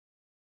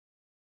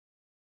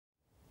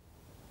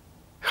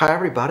Hi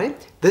everybody,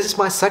 this is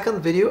my second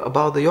video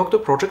about the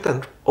Yocto Project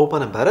and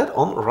OpenEmbedded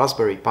on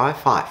Raspberry Pi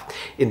 5.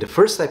 In the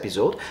first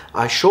episode,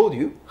 I showed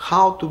you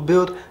how to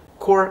build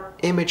core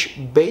image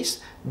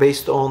base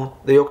based on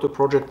the Yocto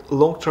Project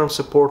long-term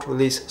support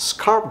release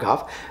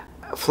Scarthgap,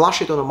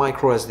 flash it on a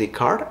micro SD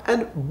card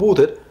and boot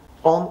it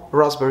on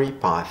Raspberry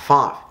Pi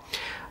 5.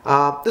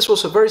 This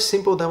was a very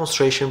simple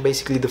demonstration,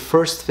 basically the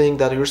first thing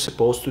that you're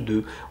supposed to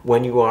do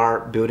when you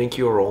are building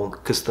your own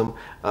custom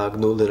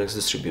GNU Linux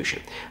distribution.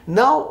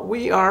 Now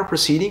we are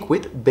proceeding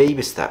with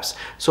baby steps.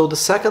 So the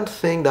second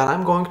thing that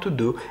I'm going to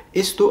do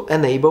is to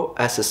enable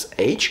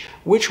SSH,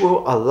 which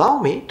will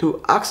allow me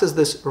to access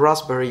this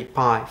Raspberry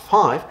Pi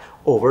 5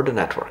 over the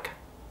network.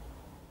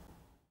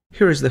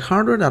 Here is the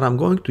hardware that I'm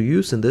going to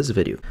use in this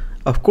video.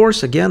 Of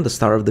course, again, the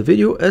star of the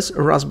video is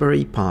a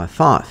Raspberry Pi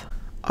 5.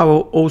 I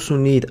will also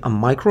need a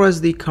micro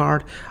SD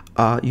card,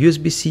 a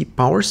USB-C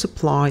power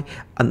supply,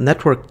 a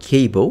network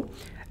cable,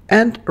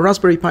 and a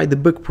Raspberry Pi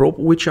debug probe,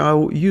 which I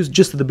will use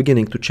just at the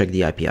beginning to check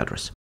the IP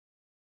address.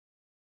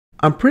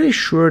 I'm pretty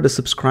sure the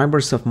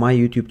subscribers of my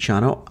YouTube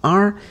channel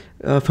are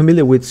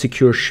familiar with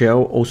Secure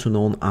Shell, also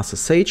known as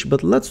SSH,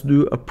 but let's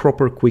do a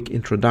proper quick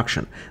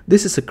introduction.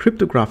 This is a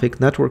cryptographic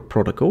network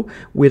protocol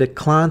with a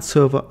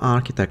client-server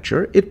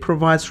architecture. It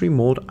provides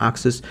remote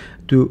access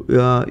to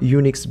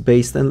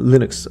Unix-based and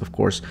Linux, of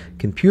course,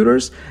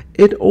 computers.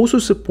 It also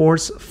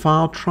supports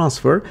file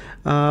transfer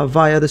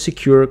via the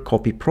Secure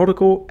Copy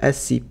Protocol,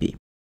 SCP.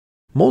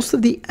 Most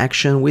of the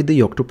action with the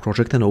Yocto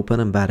Project and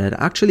OpenEmbedded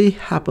actually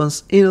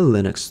happens in a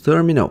Linux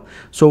terminal.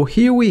 So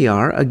here we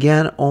are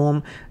again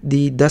on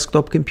the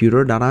desktop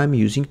computer that I'm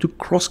using to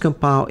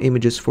cross-compile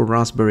images for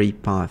Raspberry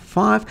Pi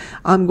 5.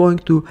 I'm going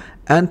to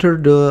enter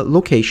the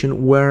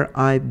location where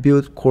I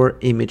built core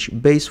image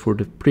base for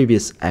the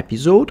previous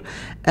episode,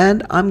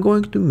 and I'm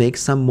going to make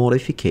some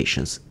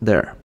modifications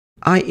there.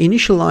 I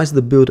initialize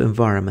the build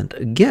environment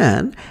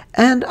again,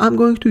 and I'm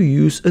going to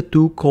use a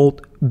tool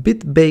called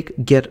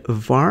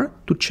bitbake-getvar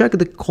to check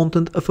the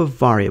content of a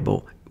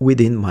variable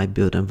within my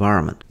build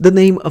environment. The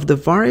name of the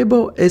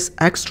variable is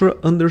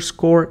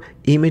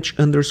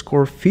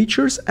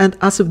extra_image_features, and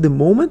as of the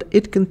moment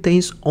it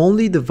contains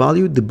only the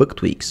value debug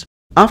tweaks.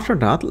 After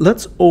that,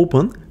 let's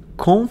open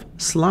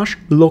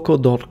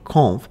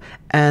conf/local.conf,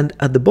 and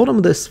at the bottom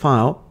of this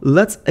file,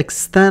 let's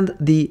extend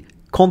the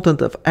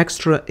content of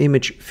extra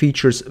image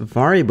features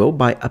variable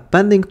by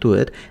appending to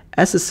it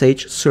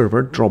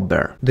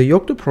ssh-server-dropbear. The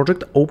Yocto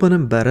Project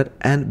OpenEmbedded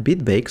and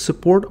bitbake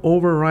support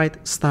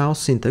override style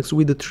syntax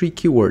with the three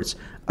keywords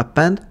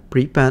append,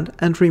 prepend,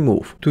 and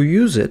remove. To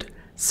use it,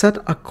 set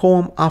a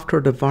column after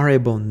the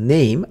variable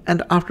name,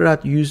 and after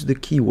that use the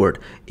keyword.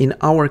 In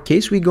our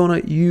case, we're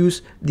gonna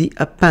use the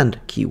append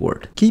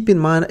keyword. Keep in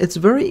mind, it's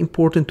very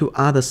important to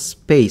add a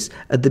space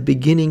at the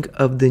beginning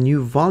of the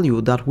new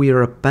value that we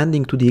are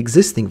appending to the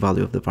existing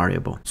value of the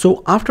variable.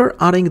 So after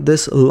adding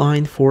this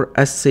line for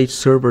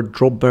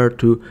ssh-server-dropbear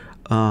to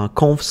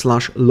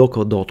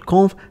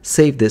conf/local.conf,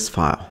 save this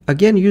file.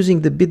 Again,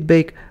 using the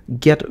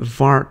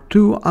bitbake-getvar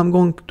tool, I'm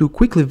going to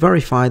quickly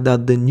verify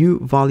that the new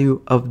value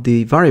of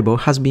the variable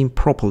has been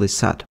properly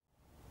set.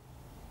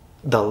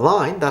 The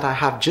line that I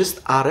have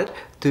just added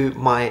to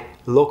my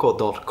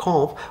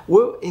local.conf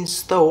will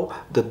install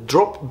the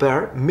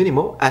Dropbear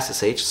minimal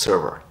SSH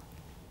server.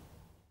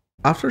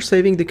 After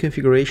saving the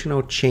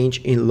configurational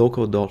change in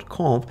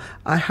local.conf,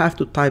 I have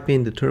to type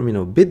in the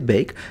terminal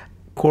bitbake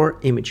core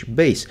image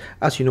base.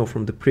 As you know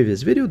from the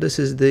previous video, this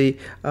is the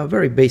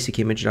very basic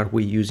image that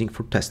we're using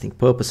for testing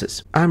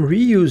purposes. I'm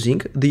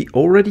reusing the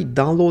already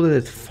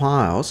downloaded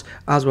files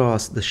as well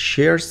as the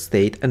shared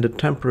state and the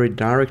temporary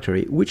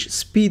directory, which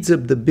speeds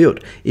up the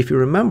build. If you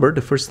remember,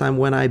 the first time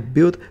when I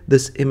built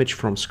this image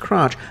from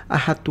scratch, I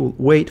had to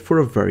wait for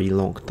a very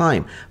long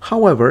time.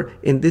 However,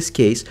 in this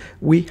case,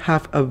 we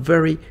have a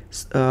very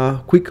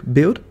quick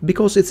build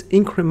because it's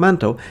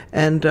incremental,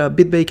 and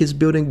bitbake is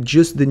building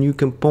just the new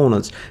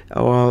components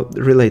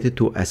related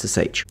to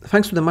SSH.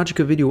 Thanks to the magic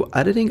of video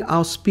editing,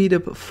 I'll speed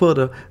up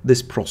further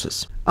this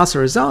process. As a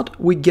result,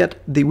 we get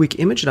the weak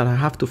image that I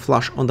have to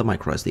flash on the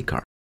micro SD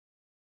card.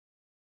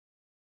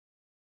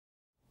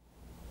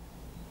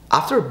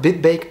 After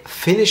bitbake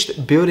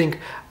finished building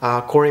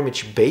core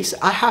image base,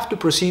 I have to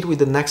proceed with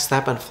the next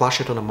step and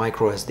flash it on a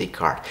micro SD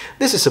card.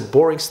 This is a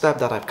boring step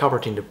that I've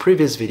covered in the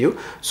previous video,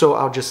 so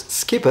I'll just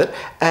skip it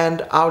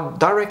and I'll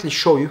directly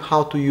show you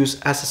how to use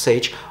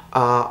SSH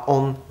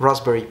on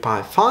Raspberry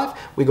Pi 5.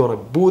 We're gonna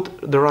boot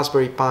the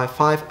Raspberry Pi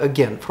 5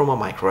 again from a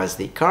micro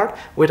SD card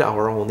with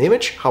our own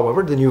image,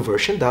 however the new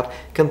version that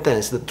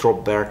contains the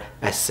Dropbear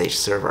SSH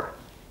server.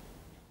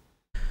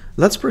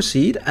 Let's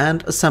proceed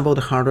and assemble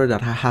the hardware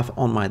that I have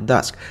on my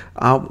desk.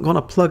 I'm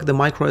gonna plug the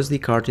micro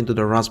SD card into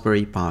the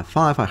Raspberry Pi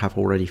 5. I have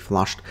already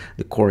flashed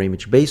the core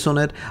image base on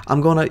it.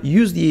 I'm gonna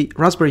use the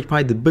Raspberry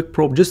Pi debug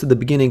probe just at the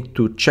beginning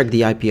to check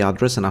the IP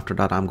address, and after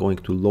that I'm going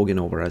to log in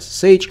over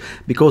SSH.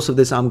 Because of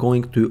this, I'm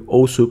going to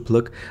also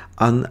plug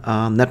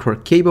a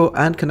network cable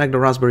and connect the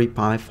Raspberry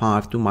Pi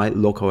 5 to my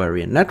local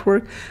area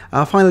network.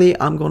 Finally,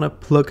 I'm gonna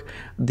plug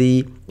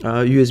the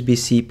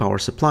USB-C power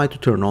supply to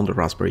turn on the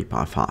Raspberry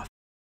Pi 5.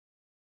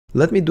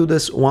 Let me do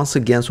this once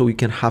again so you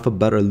can have a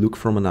better look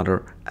from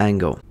another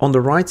angle. On the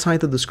right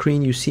side of the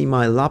screen you see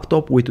my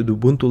laptop with the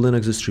Ubuntu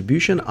Linux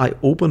distribution. I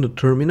opened the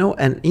terminal,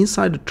 and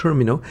inside the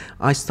terminal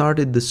I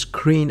started the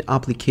screen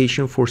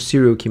application for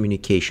serial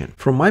communication.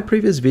 From my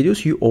previous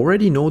videos you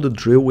already know the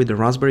drill with the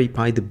Raspberry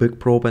Pi debug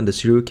probe and the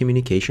serial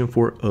communication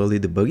for early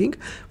debugging.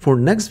 For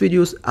next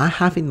videos I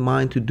have in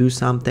mind to do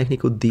some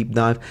technical deep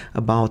dive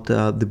about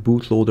the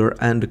bootloader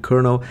and the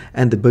kernel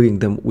and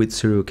debugging them with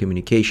serial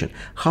communication.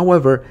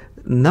 However,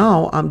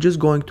 now I'm just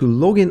going to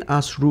log in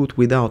as root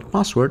without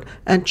password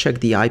and check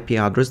the IP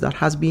address that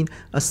has been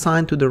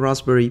assigned to the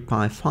Raspberry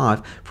Pi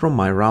 5 from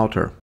my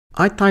router.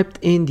 I typed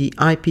in the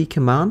IP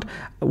command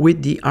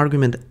with the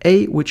argument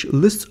A, which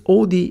lists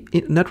all the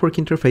network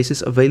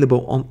interfaces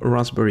available on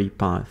Raspberry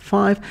Pi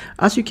 5.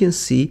 As you can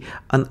see,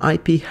 an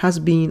IP has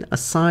been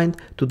assigned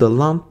to the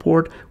LAN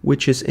port,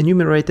 which is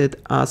enumerated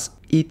as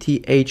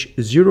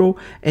ETH0,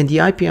 and the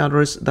IP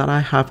address that I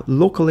have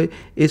locally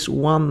is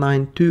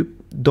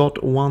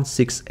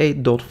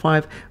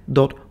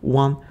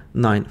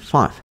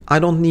 192.168.5.195. I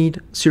don't need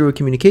serial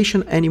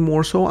communication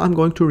anymore, so I'm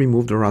going to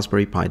remove the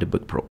Raspberry Pi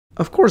debug probe.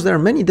 Of course, there are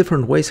many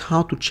different ways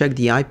how to check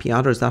the IP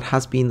address that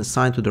has been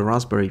assigned to the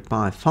Raspberry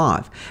Pi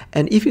 5.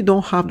 And if you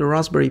don't have the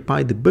Raspberry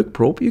Pi debug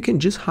probe, you can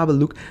just have a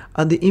look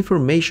at the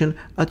information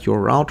at your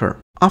router.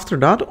 After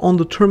that, on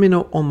the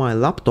terminal on my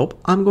laptop,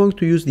 I'm going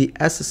to use the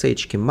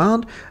SSH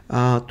command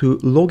to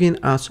log in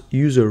as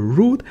user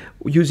root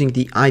using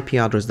the IP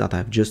address that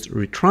I've just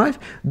retrieved.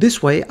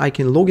 This way I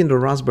can log in the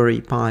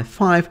Raspberry Pi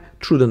 5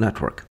 through the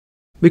network.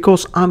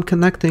 Because I'm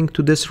connecting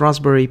to this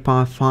Raspberry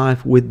Pi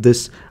 5 with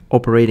this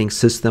operating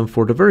system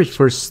for the very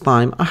first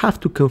time, I have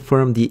to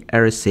confirm the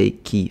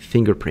RSA key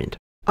fingerprint.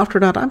 After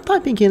that, I'm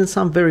typing in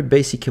some very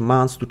basic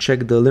commands to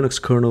check the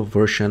Linux kernel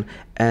version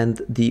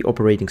and the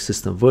operating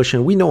system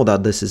version. We know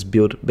that this is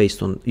built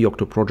based on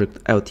Yocto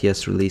Project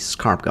LTS release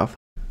Scarthgap,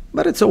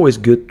 but it's always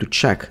good to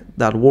check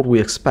that what we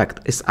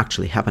expect is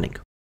actually happening.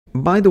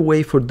 By the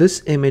way, for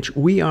this image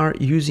we are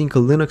using a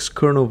Linux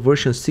kernel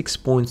version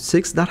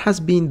 6.6 that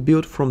has been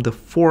built from the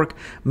fork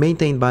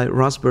maintained by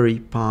Raspberry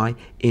Pi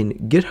in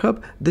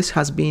GitHub. This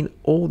has been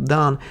all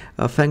done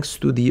thanks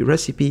to the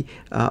recipe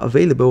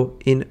available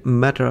in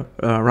Meta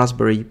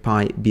Raspberry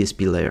Pi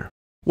BSP layer.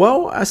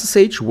 Well,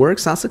 SSH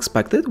works as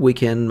expected. We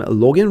can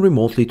log in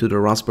remotely to the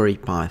Raspberry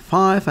Pi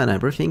 5 and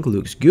everything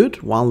looks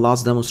good. One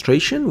last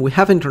demonstration. We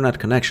have internet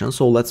connection,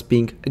 so let's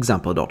ping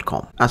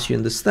example.com. As you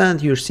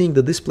understand, you're seeing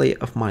the display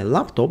of my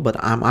laptop,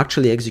 but I'm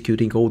actually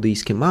executing all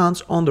these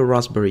commands on the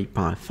Raspberry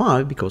Pi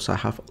 5 because I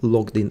have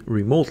logged in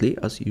remotely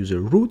as user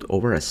root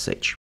over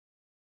SSH.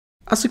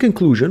 As a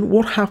conclusion,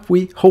 what have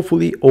we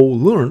hopefully all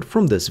learned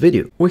from this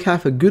video? We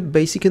have a good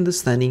basic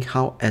understanding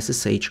how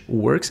SSH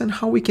works and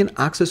how we can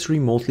access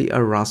remotely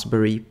a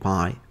Raspberry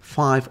Pi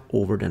 5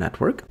 over the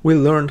network. We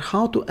learned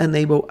how to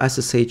enable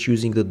SSH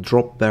using the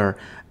Dropbear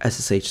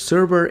SSH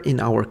server in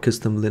our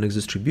custom Linux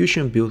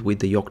distribution built with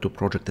the Yocto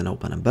Project and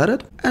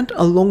OpenEmbedded. And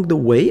along the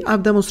way,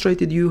 I've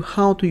demonstrated you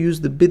how to use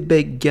the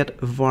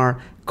bitbake-getvar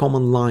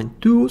command line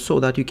tool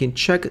so that you can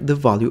check the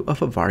value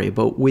of a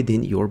variable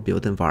within your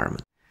build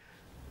environment.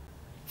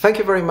 Thank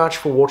you very much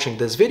for watching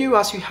this video.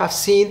 As you have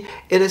seen,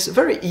 it is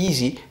very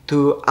easy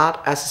to add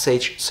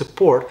SSH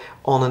support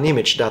on an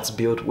image that's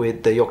built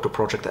with the Yocto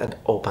Project and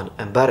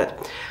OpenEmbedded.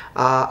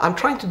 I'm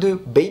trying to do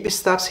baby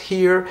steps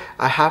here.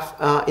 I have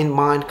in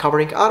mind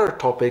covering other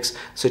topics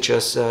such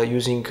as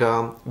using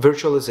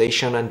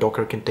virtualization and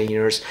Docker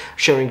containers,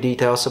 sharing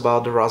details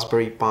about the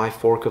Raspberry Pi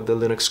fork of the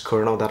Linux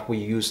kernel that we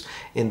use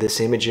in these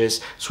images,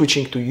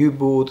 switching to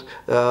U-boot,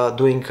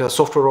 doing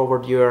software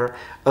over-the-air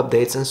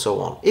updates and so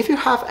on. If you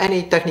have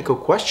any technical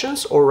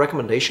questions or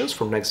recommendations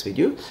for next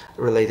video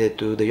related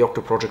to the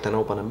Yocto Project and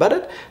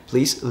OpenEmbedded,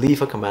 please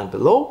leave a comment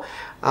below.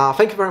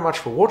 Thank you very much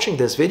for watching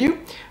this video.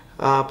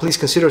 Please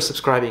consider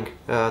subscribing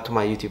to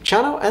my YouTube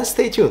channel and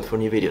stay tuned for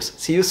new videos.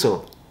 See you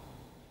soon.